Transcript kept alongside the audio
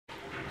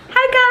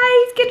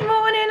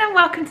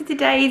welcome to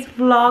today's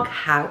vlog.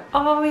 How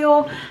are we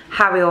all?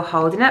 How are we all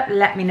holding up?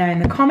 Let me know in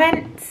the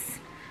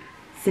comments.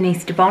 It's an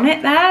Easter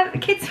bonnet there, the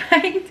kids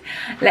made.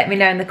 Let me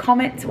know in the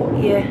comments what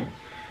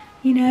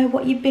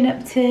what you've been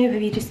up to.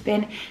 Have you just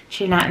been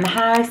chilling out in the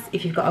house?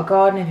 If you've got a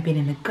garden, have you been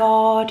in the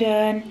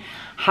garden?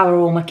 How are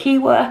all my key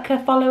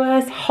worker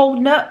followers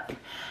holding up?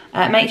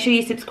 Make sure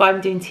you subscribe.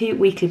 I'm doing 2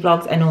 weekly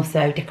vlogs and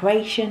also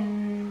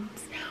decorations,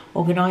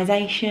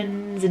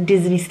 organisations and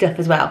Disney stuff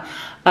as well.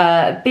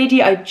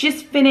 Video I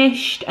just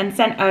finished and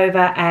sent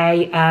over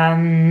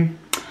a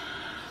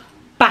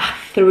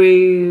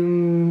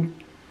bathroom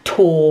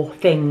tour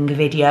thing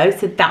video,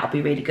 so that'll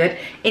be really good.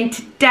 In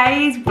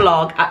today's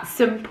vlog, at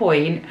some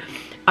point,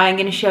 I'm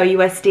going to show you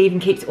where Stephen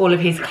keeps all of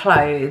his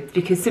clothes,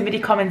 because somebody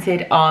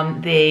commented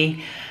on the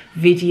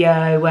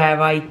video where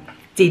I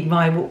did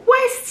my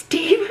where's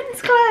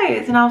Stephen's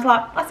clothes, and I was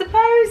like, I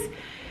suppose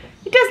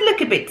it does look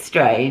a bit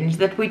strange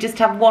that we just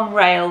have one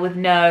rail with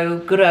no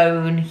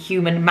grown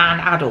human man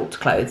adult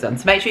clothes on.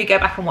 So make sure you go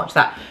back and watch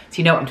that so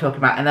you know what I'm talking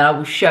about, and then I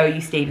will show you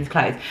Stephen's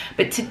clothes.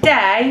 But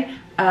today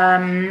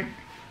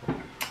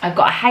I've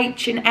got a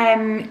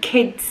H&M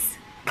kids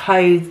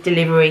clothes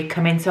delivery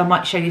coming, so I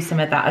might show you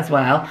some of that as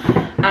well.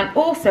 And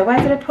also,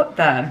 where did I put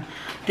them?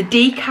 The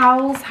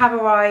decals have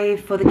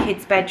arrived for the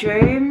kids'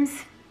 bedrooms.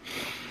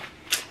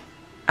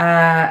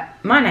 My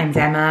name's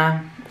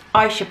Emma.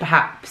 I should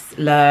perhaps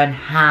learn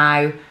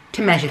how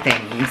to measure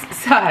things.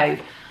 So, I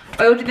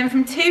ordered them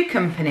from 2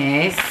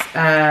 companies.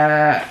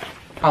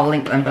 I'll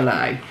link them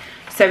below.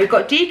 So we've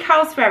got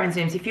decals for Erin's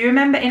room. So if you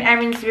remember in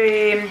Erin's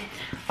room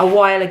a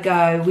while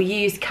ago, we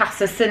used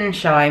Casa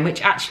Sunshine,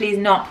 which actually is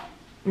not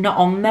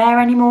on there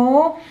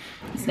anymore.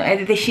 It's not,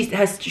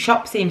 her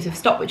shop seems to have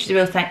stopped, which is a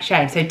real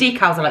shame. So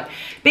decals are like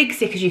big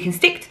stickers you can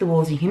stick to the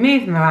walls, you can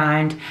move them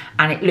around,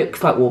 and it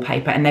looks like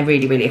wallpaper, and they're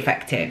really, really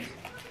effective.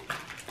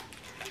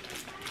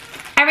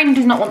 Erin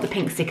does not want the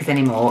pink stickers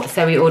anymore,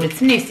 so we ordered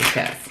some new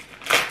stickers.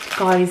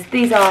 Guys,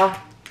 these are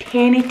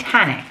teeny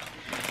tiny,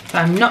 so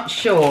I'm not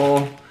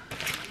sure,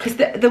 because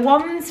the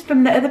ones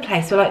from the other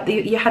place were like,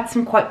 you had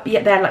some quite,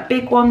 they're like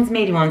big ones,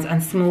 medium ones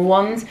and small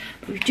ones,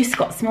 but we've just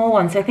got small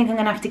ones, so I think I'm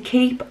gonna have to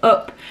keep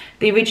up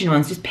the original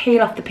ones, just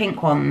peel off the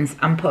pink ones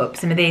and put up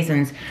some of these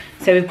ones.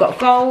 So we've got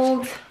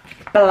gold,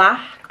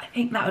 black. I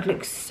think that would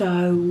look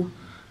so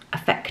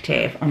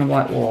effective on a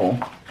white wall.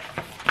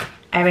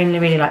 Erin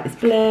really like this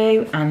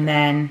blue, and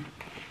then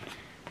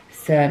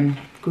some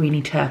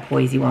greeny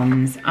turquoisey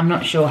ones. I'm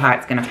not sure how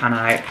it's gonna pan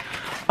out.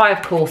 I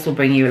of course will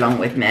bring you along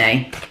with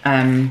me,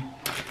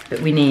 but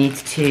we need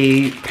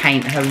to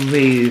paint her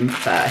room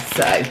first.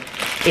 So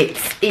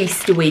it's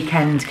Easter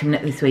weekend coming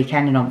up this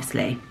weekend, and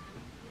obviously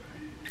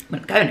we're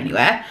not going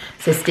anywhere.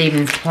 So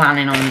Stephen's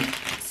planning on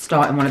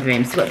starting one of the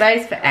rooms. So we've got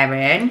those for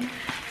Erin,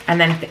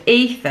 and then for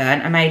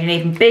Ethan I made an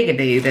even bigger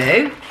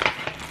boo-boo.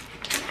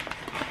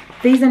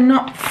 These are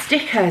not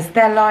stickers,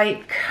 they're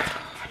like,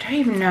 I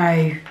don't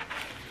know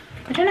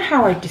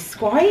how I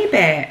describe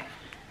it.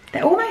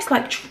 They're almost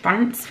like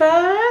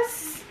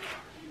transfers.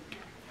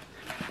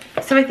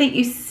 So I think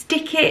you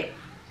stick it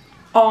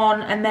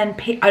on and then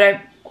pick, I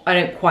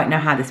don't quite know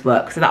how this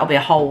works, so that'll be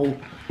a whole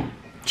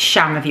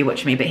sham if you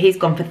watch me, but he's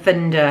gone for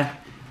thunder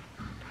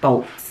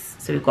bolts.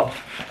 So we've got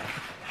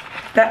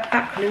that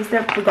colour,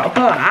 we've got a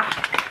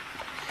black.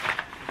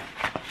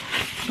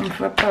 Gone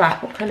for a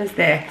black, what colour's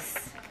this?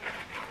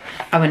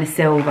 Oh, and a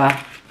silver.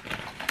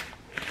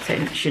 So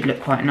it should look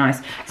quite nice.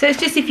 So it's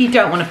just if you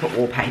don't want to put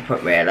wallpaper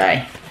up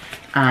really.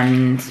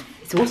 And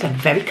it's also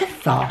very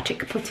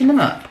cathartic putting them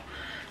up.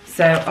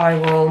 So I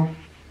will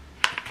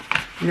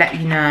let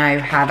you know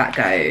how that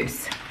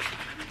goes.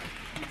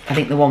 I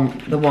think the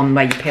one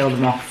where you peel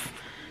them off,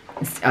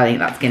 I think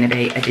that's going to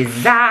be a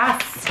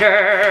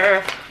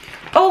disaster.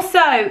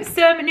 Also,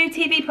 some new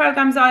TV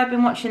programmes I've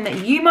been watching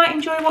that you might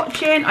enjoy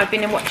watching. I've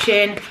been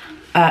watching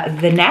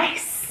The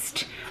Nest,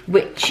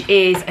 which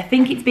is, I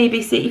think it's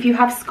BBC. If you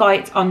have Sky,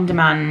 it's on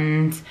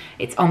demand.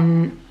 It's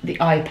on the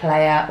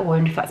iPlayer. Oh, I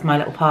wonder if that's My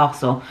Little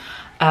Parcel.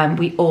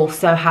 We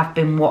also have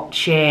been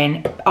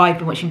watching, I've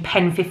been watching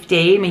Pen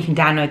 15, where you can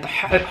download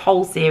the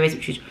whole series,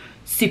 which is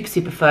super,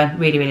 super fun.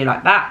 Really, really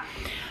like that.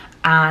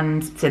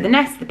 And so The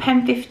Nest, the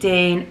Pen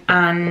 15,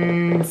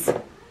 and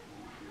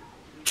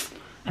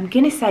I'm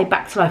going to say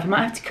Back to Life. I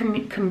might have to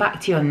come back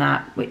to you on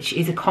that, which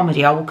is a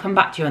comedy. I will come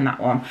back to you on that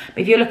one. But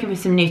if you're looking for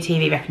some new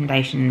TV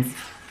recommendations,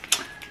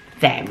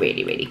 they're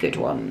really, really good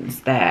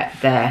ones. They're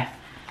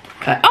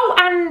oh,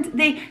 and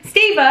the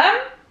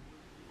Stephen,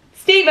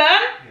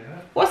 yeah.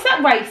 What's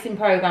that racing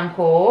programme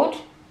called?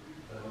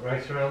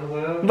 Race Around the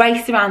World.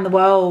 Race Around the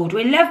World.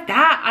 We love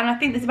that, and I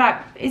think there's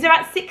about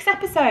 6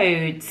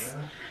 episodes.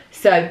 Yeah.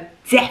 So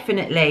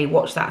definitely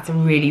watch that. It's a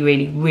really,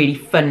 really, really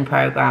fun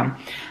programme,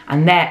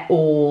 and they're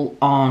all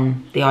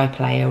on the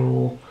iPlayer,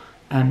 or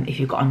if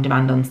you've got on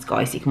demand on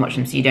Sky, so you can watch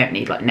them. So you don't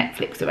need like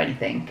Netflix or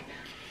anything.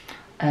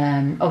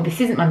 Oh,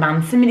 this isn't my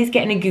man. Somebody's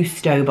getting a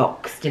Gusto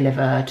box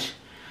delivered,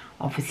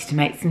 obviously to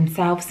make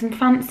themselves some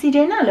fancy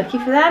dinner. Lucky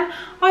for them.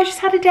 I just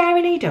had a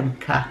Dairy Lee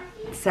Dunker,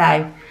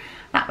 so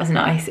that was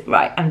nice.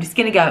 Right, I'm just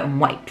gonna go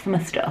and wait for my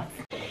stuff.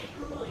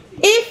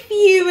 If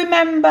you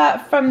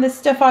remember from the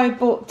stuff I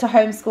bought to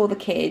homeschool the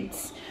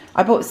kids,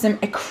 I bought some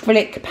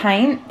acrylic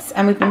paint,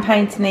 and we've been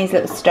painting these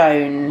little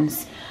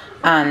stones,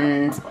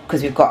 and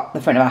because we've got,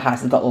 the front of our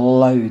house has got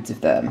loads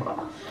of them,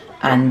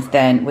 and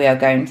then we are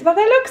going to, oh,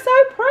 they look so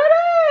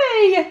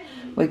pretty!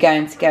 We're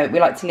going to go, we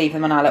like to leave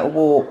them on our little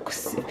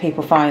walks if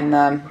people find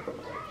them.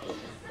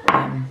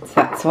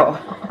 So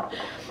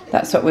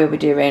that's what we'll be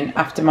doing.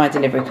 After my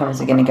delivery comes,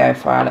 we're going to go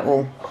for our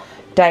little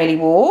daily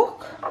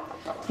walk.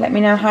 Let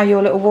me know how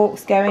your little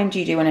walk's going. Do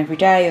you do one every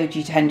day, or do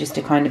you tend just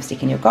to kind of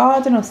stick in your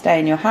garden or stay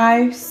in your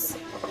house?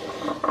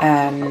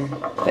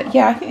 But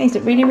yeah, I think these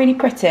look really, really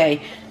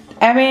pretty.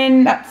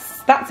 Erin,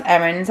 that's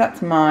Erin's,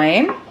 that's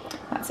mine.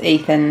 That's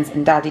Ethan's,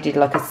 and Daddy did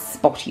like a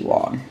spotty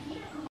one.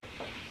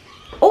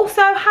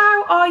 Also,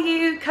 how are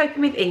you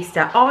coping with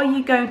Easter? Are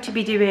you going to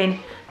be doing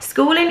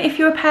schooling if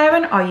you're a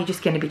parent? Are you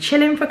just going to be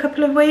chilling for a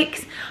couple of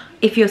weeks?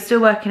 If you're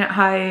still working at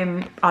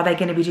home, are they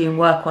going to be doing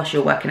work whilst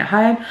you're working at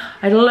home?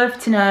 I'd love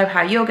to know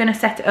how you're going to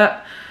set it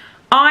up.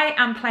 I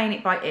am playing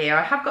it by ear.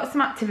 I have got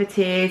some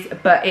activities,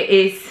 but it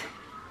is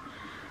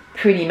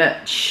pretty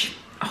much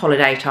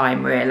holiday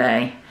time,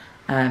 really.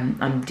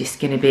 I'm just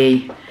going to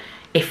be,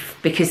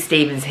 because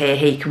Stephen's here,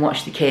 he can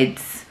watch the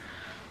kids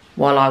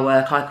while I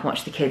work. I can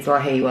watch the kids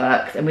while he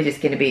works, and we're just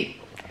going to be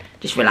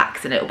just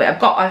relax a little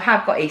bit. I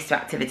have got Easter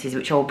activities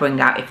which I'll bring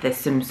out if there's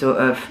some sort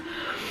of,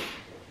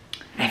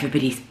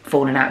 everybody's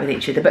falling out with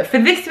each other. But for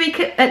this week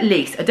at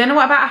least, I don't know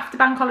what about after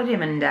Bank Holiday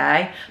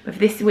Monday, but for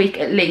this week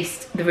at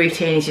least, the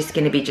routine is just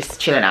going to be just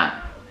chilling out.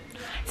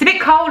 It's a bit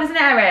cold, isn't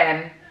it,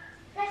 Erin?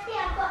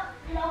 I've got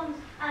long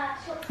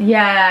shorts.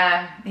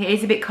 Yeah, it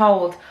is a bit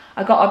cold.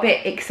 I got a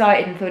bit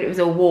excited and thought it was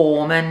all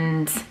warm,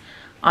 and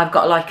I've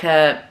got like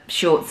a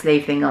short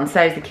sleeve thing on.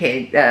 So's the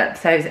kid,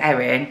 so's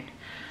Erin.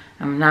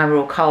 And now we're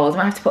all cold. I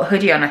might have to put a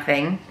hoodie on, I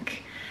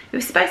think. It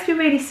was supposed to be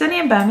really sunny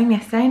in Birmingham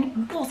yesterday, and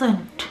it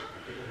wasn't.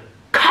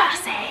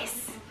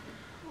 Curses!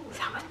 So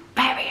that was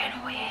very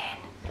annoying.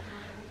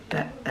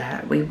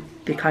 But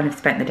we kind of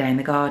spent the day in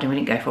the garden. We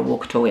didn't go for a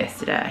walk at all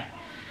yesterday.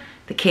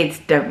 The kids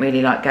don't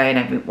really like going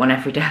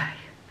every day.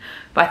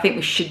 But I think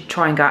we should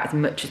try and go out as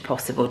much as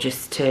possible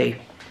just to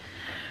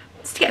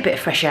get a bit of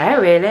fresh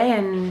air, really,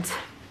 and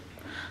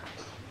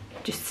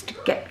just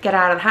get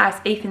out of the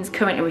house. Ethan's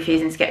currently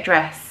refusing to get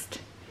dressed,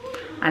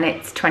 and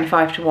it's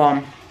 25 to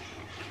 1.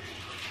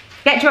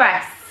 Get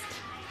dressed.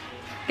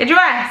 Get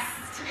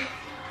dressed.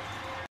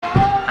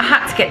 I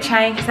had to get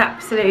changed. It's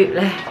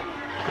absolutely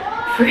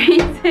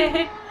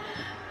freezing.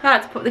 I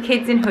had to put the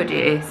kids in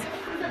hoodies.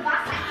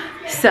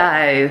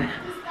 So,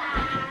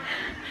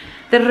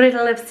 the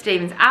riddle of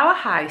Stephen's. Our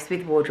house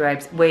with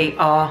wardrobes, we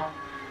are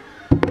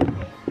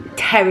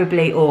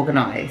terribly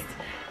organised.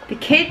 The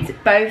kids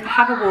both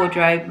have a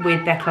wardrobe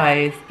with their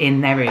clothes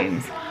in their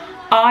rooms.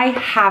 I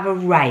have a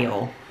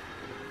rail.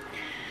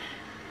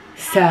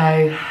 So,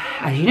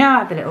 as you know, I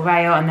have the little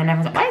rail, and then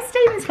everyone's like, where's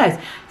Stephen's clothes?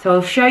 So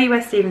I'll show you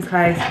where Stephen's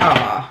clothes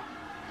are.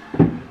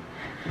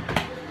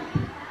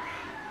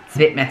 It's a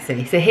bit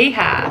messy. So he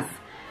has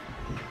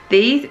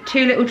these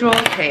two little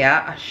drawers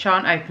here. I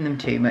shan't open them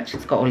too much.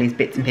 It's got all these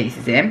bits and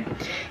pieces in.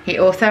 He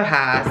also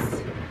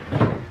has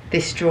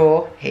this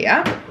drawer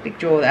here. Big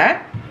drawer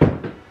there.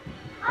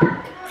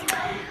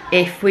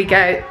 If we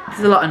go,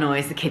 there's a lot of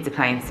noise. The kids are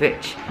playing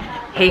Switch.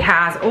 He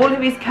has all of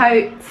his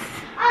coats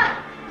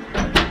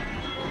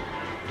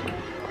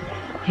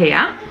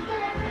here.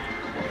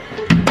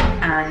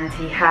 And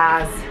he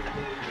has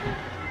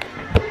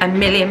a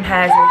million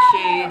pairs of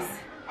shoes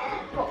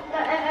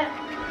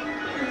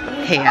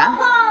here.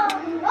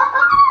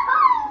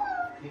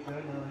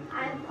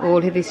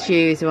 All of his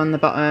shoes are on the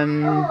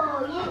bottom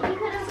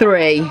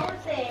 3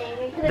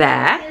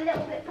 there.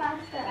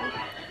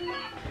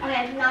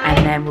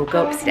 And then we'll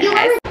go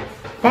upstairs.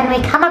 Then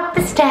we come up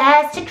the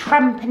stairs to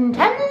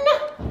Trumpington.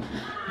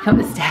 Come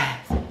up the stairs.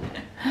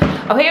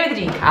 Oh, here are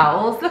the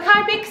decals. Look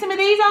how big some of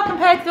these are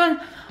compared to the ones.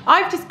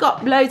 I've just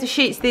got loads of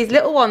sheets of these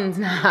little ones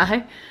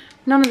now.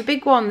 None of the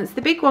big ones. It's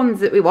the big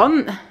ones that we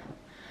want.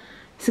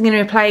 So I'm going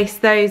to replace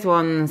those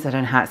ones. I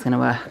don't know how it's going to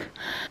work.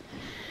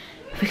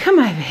 If we come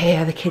over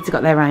here, the kids have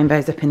got their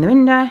rainbows up in the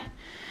window.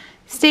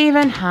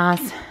 Stephen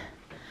has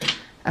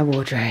a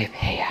wardrobe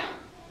here.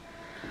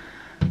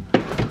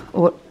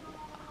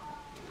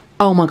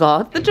 Oh my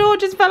God, the door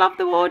just fell off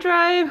the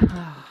wardrobe.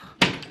 Oh,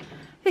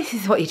 this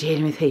is what you're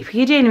dealing with, people.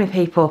 You're dealing with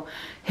people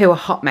who are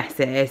hot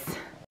messes.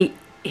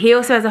 He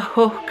also has a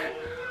hook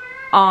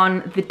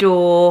on the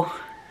door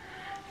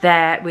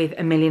there with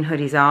a million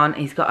hoodies on.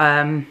 He's got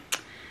a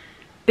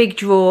big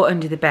drawer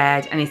under the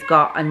bed, and he's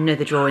got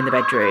another drawer in the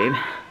bedroom.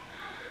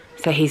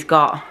 So he's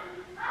got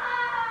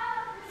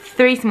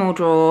 3 small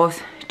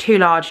drawers, 2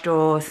 large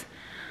drawers,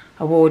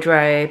 a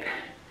wardrobe,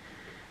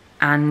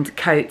 and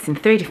coats in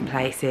 3 different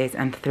places,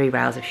 and 3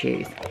 rails of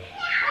shoes.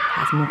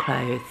 Has more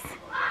clothes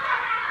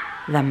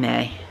than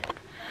me.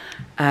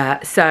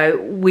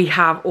 So we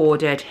have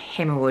ordered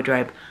him a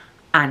wardrobe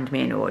and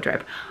me a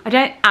wardrobe.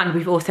 And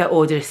we've also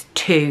ordered us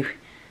 2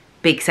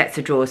 big sets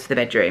of drawers for the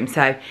bedroom.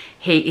 So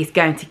he is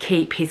going to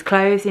keep his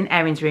clothes in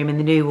Erin's room, and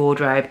the new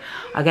wardrobe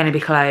are going to be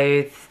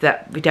clothes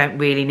that we don't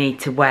really need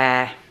to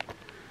wear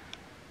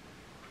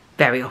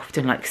very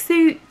often, like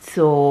suits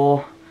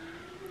or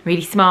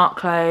really smart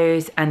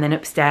clothes. And then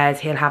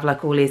upstairs he'll have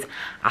like all his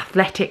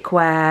athletic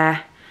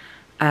wear,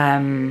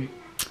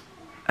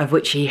 of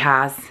which he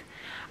has.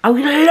 I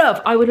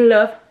would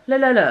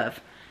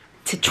love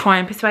to try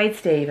and persuade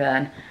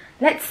Stephen.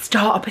 Let's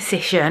start a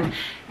petition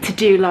to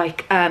do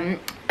like a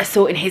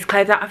sort in his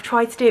clothes. I've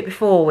tried to do it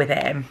before with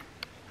him,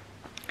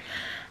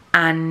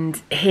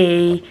 and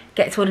he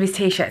gets all of his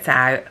t-shirts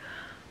out.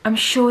 I'm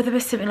sure there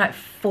was something like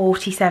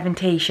 47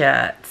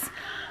 t-shirts,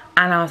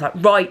 and I was like,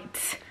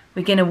 right,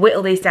 we're gonna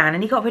whittle these down,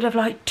 and he got rid of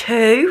like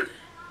 2.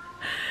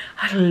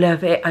 I'd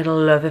love it. I'd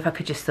love if I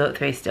could just sort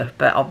through stuff,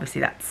 but obviously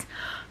that's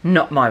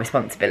not my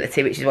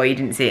responsibility, which is why you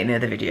didn't see it in the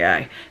other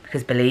video,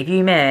 because believe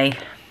you me,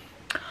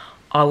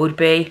 I would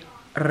be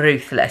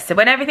ruthless. So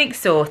when everything's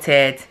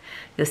sorted,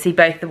 you'll see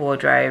both the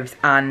wardrobes,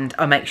 and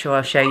I'll make sure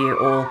I'll show you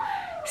all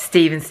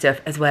Stephen's stuff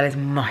as well as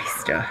my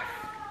stuff.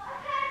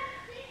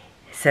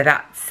 So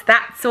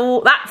that's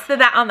all. That's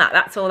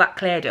all that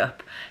cleared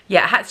up.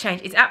 Yeah, it had to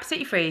change. It's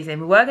absolutely freezing.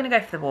 We were going to go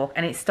for the walk,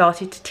 and it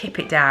started to tip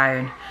it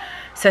down.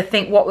 So I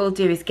think what we'll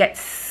do is get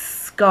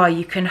Sky.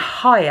 You can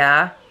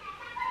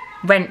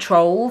rent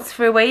Trolls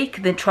for a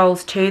week. The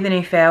Trolls 2, the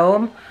new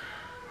film,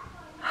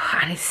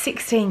 and it's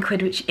 16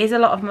 quid, which is a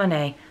lot of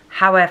money.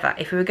 However,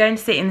 if we were going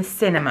to see it in the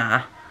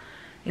cinema,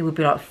 it would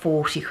be like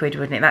 40 quid,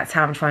 wouldn't it? That's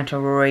how I'm trying to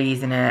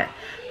reason it.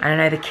 And I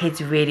know the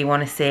kids really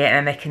want to see it,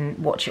 and they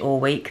can watch it all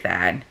week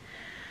then.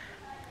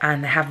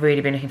 And they have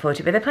really been looking forward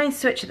to it. But they're playing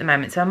Switch at the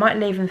moment, so I might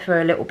leave them for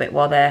a little bit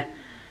while they're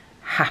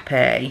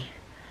happy.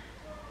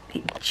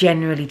 It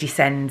generally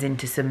descends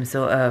into some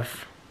sort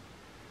of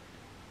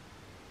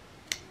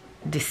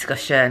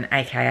discussion,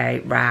 aka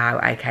row,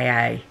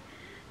 aka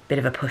bit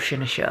of a push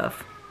and a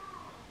shove.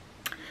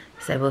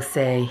 So we'll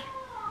see.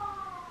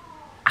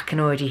 I can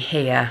already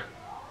hear.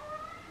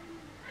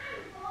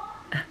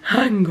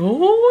 Hang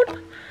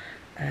on.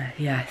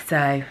 Yeah,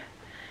 so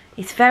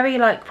it's very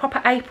like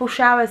proper April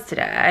showers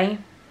today.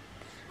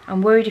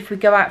 I'm worried if we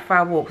go out for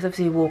our walk, because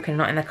obviously we're walking,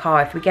 not in the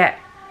car. If we get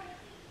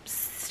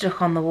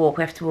stuck on the walk,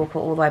 we have to walk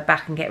all the way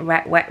back and get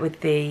wet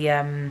with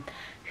the,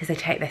 because they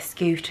take their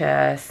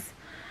scooters.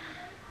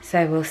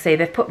 So we'll see.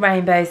 They've put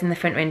rainbows in the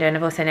front window, and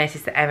I've also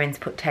noticed that Erin's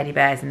put teddy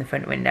bears in the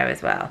front window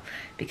as well,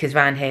 because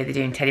around here they're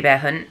doing teddy bear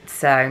hunts,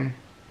 so,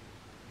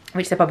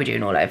 which they're probably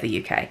doing all over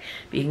the UK.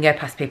 But you can go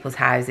past people's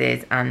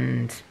houses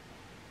and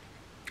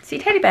see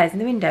teddy bears in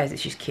the windows.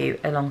 It's just cute,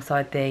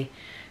 alongside the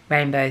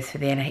rainbows for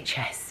the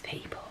NHS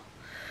people.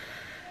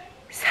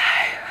 So,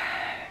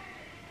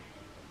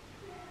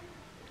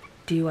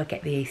 do I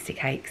get the Easter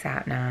cakes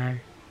out now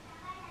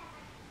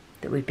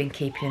that we've been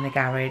keeping in the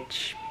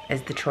garage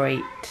as the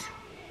treat?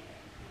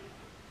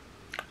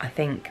 I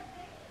think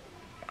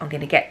I'm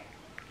going to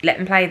let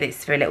them play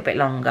this for a little bit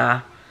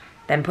longer,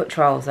 then put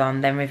Trolls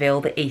on, then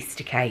reveal the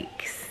Easter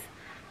cakes.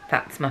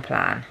 That's my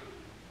plan,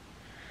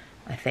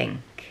 I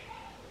think.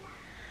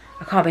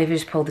 I can't believe we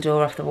just pulled the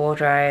door off the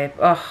wardrobe.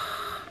 Oh,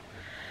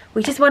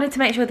 we just wanted to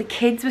make sure the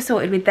kids were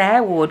sorted with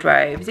their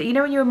wardrobes. You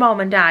know when you're a mom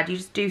and dad, you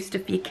just do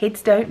stuff for your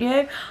kids, don't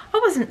you? I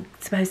wasn't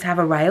supposed to have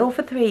a rail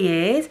for 3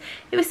 years.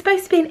 It was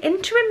supposed to be an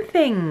interim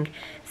thing.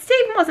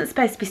 Stephen wasn't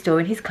supposed to be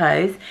storing his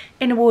clothes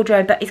in a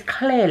wardrobe that is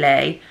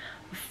clearly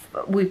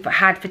we've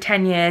had for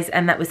 10 years,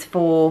 and that was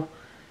for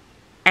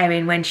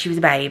Erin when she was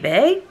a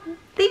baby.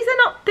 These are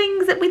not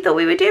things that we thought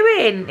we were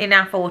doing in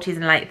our 40s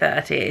and late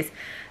 30s.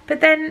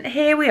 But then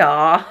here we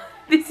are.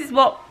 This is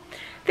what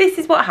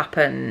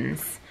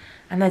happens.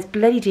 And there's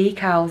bloody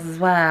decals as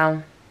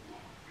well.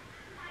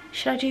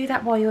 Should I do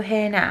that while you're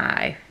here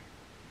now?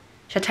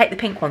 Should I take the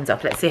pink ones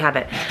off? Let's see how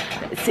they.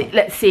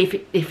 Let's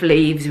see if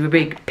leaves with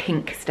big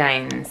pink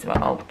stains. Well,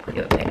 I'll put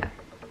you up here.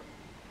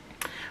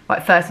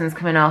 Right, first one's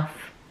coming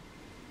off.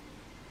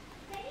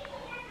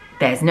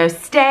 There's no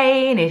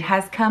stain. It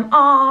has come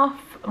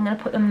off. I'm gonna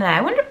put them there.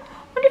 I wonder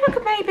if I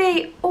could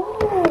maybe.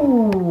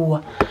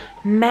 Oh,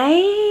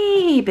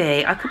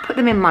 maybe I could put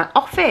them in my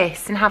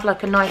office and have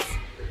like a nice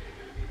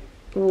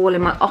wall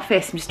in my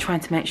office. I'm just trying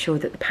to make sure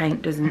that the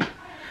paint doesn't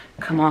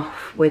come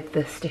off with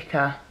the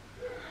sticker.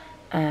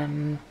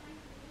 No,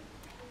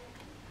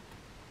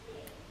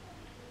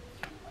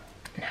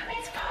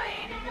 it's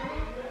fine.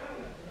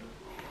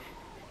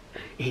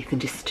 Ethan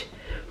just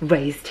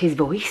raised his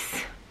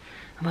voice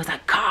and was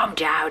like, calm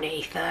down,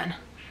 Ethan.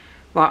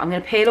 Right, I'm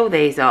going to peel all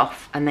these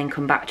off and then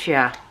come back to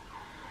you.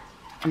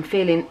 I'm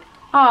feeling,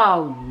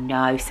 oh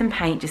no, some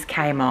paint just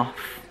came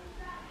off.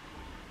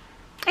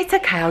 It's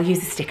okay, I'll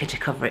use a sticker to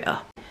cover it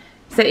up.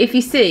 So if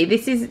you see,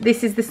 this is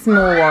the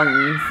small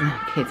ones.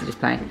 Kids are just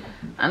playing.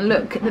 And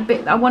look at the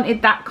bit, I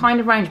wanted that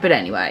kind of range, but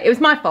anyway, it was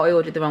my fault, I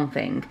ordered the wrong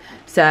thing.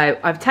 So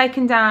I've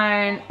taken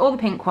down all the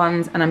pink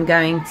ones, and I'm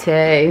going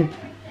to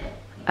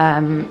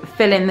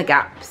fill in the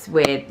gaps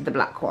with the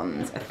black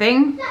ones. I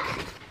think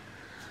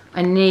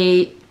I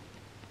need,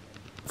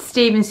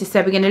 Stephen's just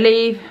said we're going to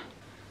leave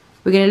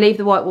We're going to leave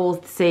the white walls,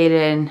 the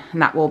ceiling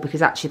and that wall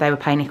because actually they were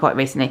painted quite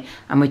recently,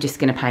 and we're just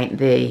going to paint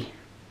the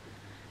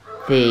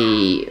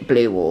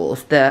blue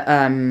walls.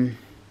 The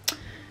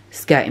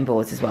skirting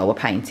boards as well were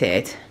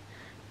painted.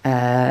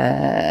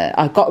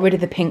 I got rid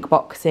of the pink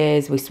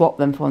boxes. We swapped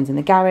them for ones in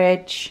the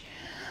garage.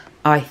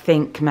 I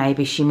think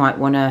maybe she might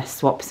want to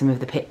swap some of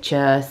the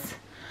pictures,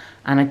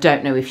 and I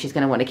don't know if she's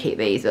going to want to keep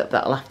these up.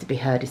 That'll have to be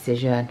her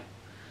decision.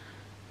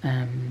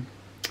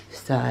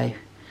 But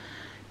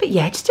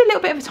yeah, just a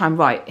little bit of a time.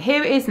 Right,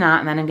 here it is now,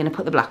 and then I'm going to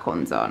put the black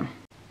ones on.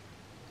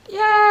 Yay,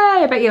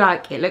 I bet you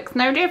like it. Looks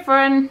no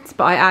different,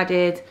 but I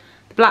added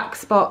the black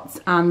spots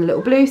and the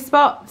little blue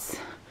spots.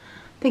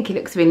 I think it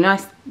looks really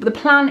nice. The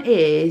plan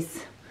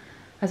is,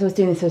 as I was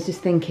doing this, I was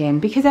just thinking,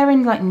 because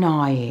Erin's like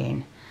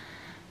 9,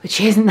 which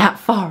isn't that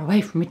far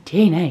away from a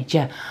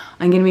teenager,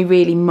 I'm going to be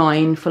really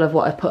mindful of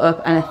what I put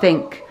up, and I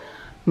think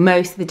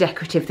most of the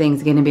decorative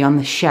things are going to be on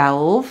the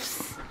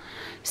shelves.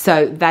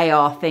 So they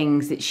are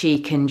things that she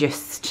can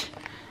just,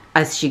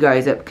 as she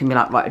grows up, can be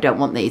like, right, I don't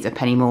want these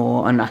up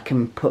anymore, and I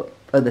can put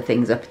other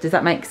things up. Does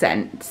that make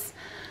sense?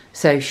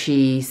 So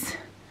she's,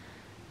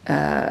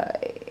 the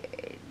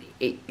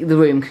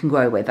room can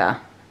grow with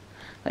her.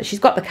 Like, she's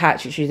got the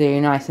couch, which is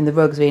really nice, and the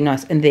rug's really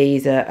nice, and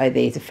these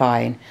are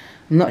fine.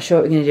 I'm not sure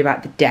what we're going to do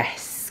about the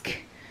desk,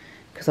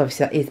 because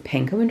obviously that is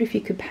pink. I wonder if you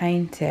could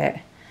paint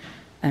it.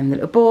 The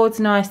little board's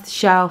nice, the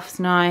shelf's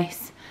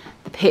nice.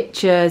 The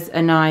pictures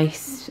are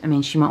nice. I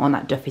mean, she might want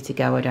that Duffy to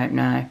go, I don't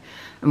know.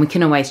 And we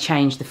can always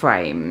change the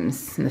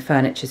frames, and the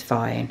furniture's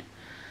fine.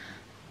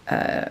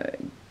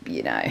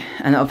 You know,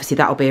 and obviously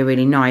that'll be a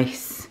really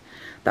nice,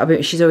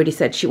 she's already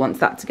said she wants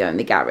that to go in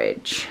the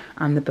garage,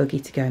 and the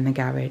buggy to go in the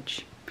garage.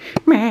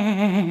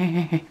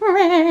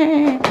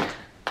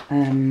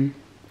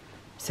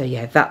 So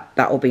yeah,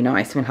 that'll be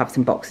nice. We'll have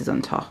some boxes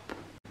on top.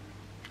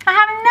 I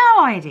have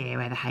no idea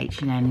where the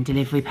H&M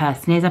delivery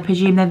person is. I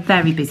presume they're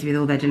very busy with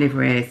all their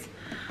deliveries.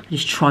 I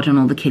just trod on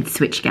all the kids'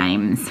 Switch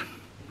games.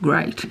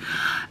 Great.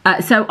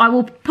 So I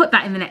will put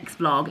that in the next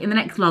vlog. In the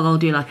next vlog, I'll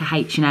do like a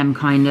H&M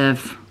kind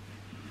of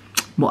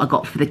what I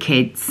got for the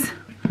kids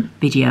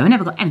video. I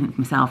never got anything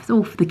for myself. It's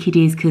all for the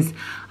kiddies because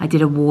I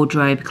did a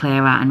wardrobe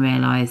clear out and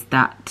realised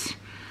that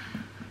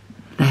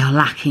they are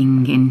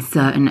lacking in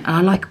certain,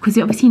 because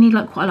obviously you need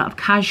like quite a lot of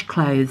cash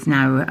clothes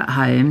now at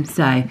home.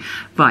 So,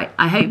 right,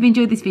 I hope you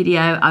enjoyed this video.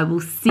 I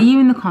will see you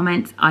in the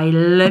comments. I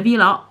love you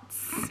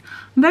lots.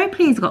 I'm very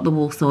pleased I got the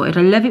wall sorted.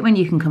 I love it when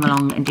you can come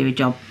along and do a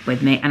job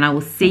with me. And I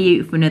will see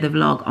you for another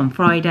vlog on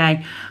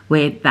Friday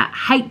with that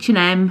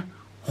H&M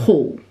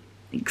haul.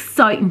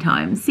 Exciting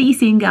times. See you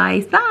soon,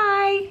 guys. Bye.